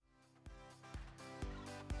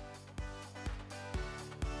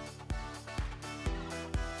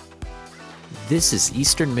This is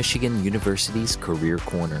Eastern Michigan University's Career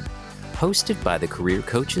Corner, hosted by the career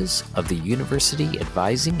coaches of the University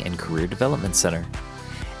Advising and Career Development Center.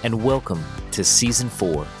 And welcome to Season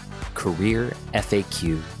 4, Career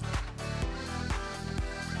FAQ.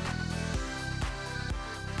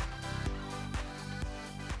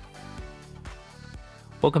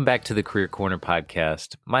 Welcome back to the Career Corner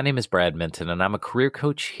podcast. My name is Brad Minton, and I'm a career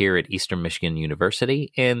coach here at Eastern Michigan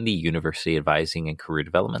University and the University Advising and Career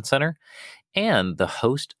Development Center, and the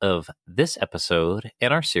host of this episode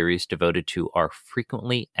in our series devoted to our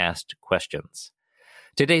frequently asked questions.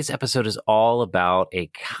 Today's episode is all about a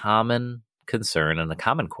common concern and a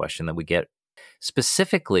common question that we get.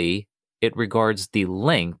 Specifically, it regards the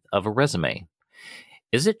length of a resume.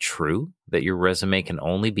 Is it true that your resume can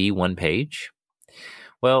only be one page?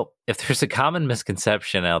 Well, if there's a common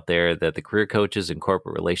misconception out there that the career coaches and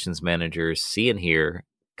corporate relations managers see and hear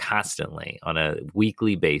constantly on a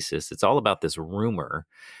weekly basis, it's all about this rumor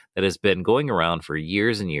that has been going around for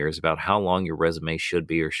years and years about how long your resume should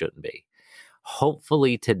be or shouldn't be.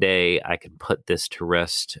 Hopefully today I can put this to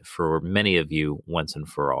rest for many of you once and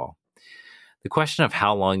for all. The question of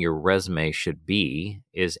how long your resume should be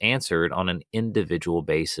is answered on an individual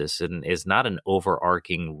basis and is not an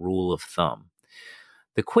overarching rule of thumb.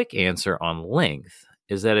 The quick answer on length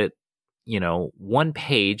is that one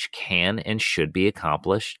page can and should be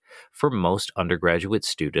accomplished for most undergraduate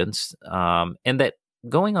students, and that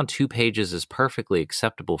going on 2 pages is perfectly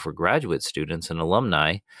acceptable for graduate students and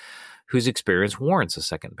alumni whose experience warrants a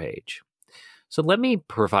second page. So let me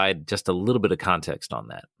provide just a little bit of context on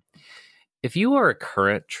that. If you are a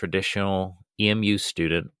current traditional EMU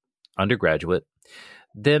student, undergraduate,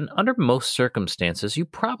 then under most circumstances, you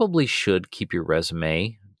probably should keep your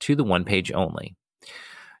resume to the 1 page only.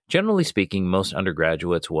 Generally speaking, most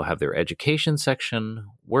undergraduates will have their education section,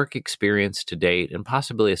 work experience to date, and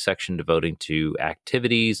possibly a section devoting to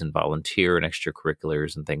activities and volunteer and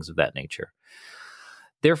extracurriculars and things of that nature.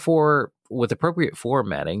 Therefore, with appropriate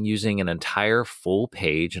formatting, using an entire full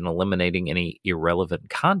page and eliminating any irrelevant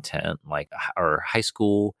content like our high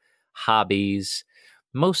school hobbies,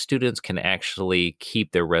 most students can actually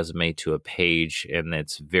keep their resume to a page, and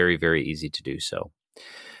it's very, very easy to do so.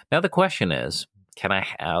 Now, the question is, can I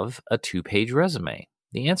have a 2-page resume?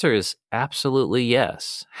 The answer is absolutely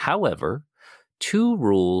yes. However, 2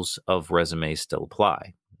 rules of resumes still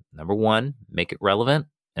apply. Number 1, make it relevant,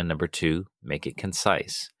 and number 2, make it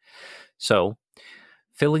concise. So,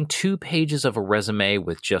 filling 2 pages of a resume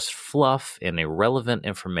with just fluff and irrelevant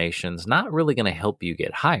information is not really going to help you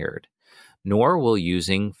get hired, nor will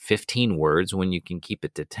using 15 words when you can keep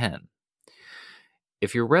it to 10.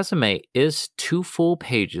 If your resume is 2 full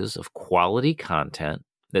pages of quality content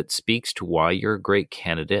that speaks to why you're a great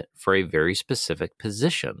candidate for a very specific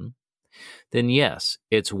position, then yes,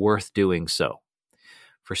 it's worth doing so.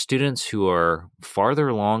 For students who are farther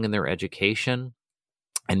along in their education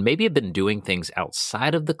and maybe have been doing things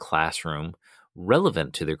outside of the classroom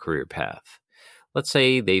relevant to their career path, let's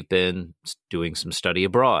say they've been doing some study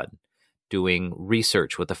abroad, doing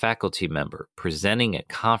research with a faculty member, presenting at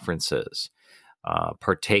conferences,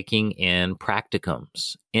 partaking in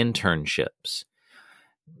practicums, internships.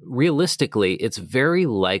 Realistically, it's very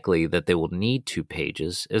likely that they will need 2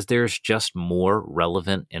 pages as there's just more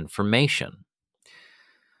relevant information.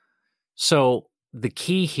 So the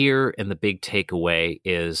key here and the big takeaway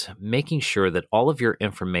is making sure that all of your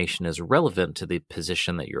information is relevant to the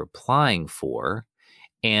position that you're applying for.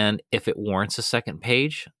 And if it warrants a second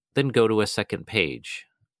page, then go to a second page.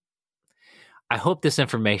 I hope this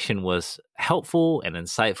information was helpful and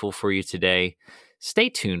insightful for you today. Stay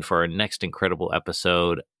tuned for our next incredible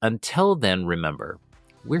episode. Until then, remember,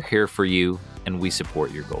 we're here for you and we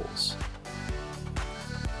support your goals.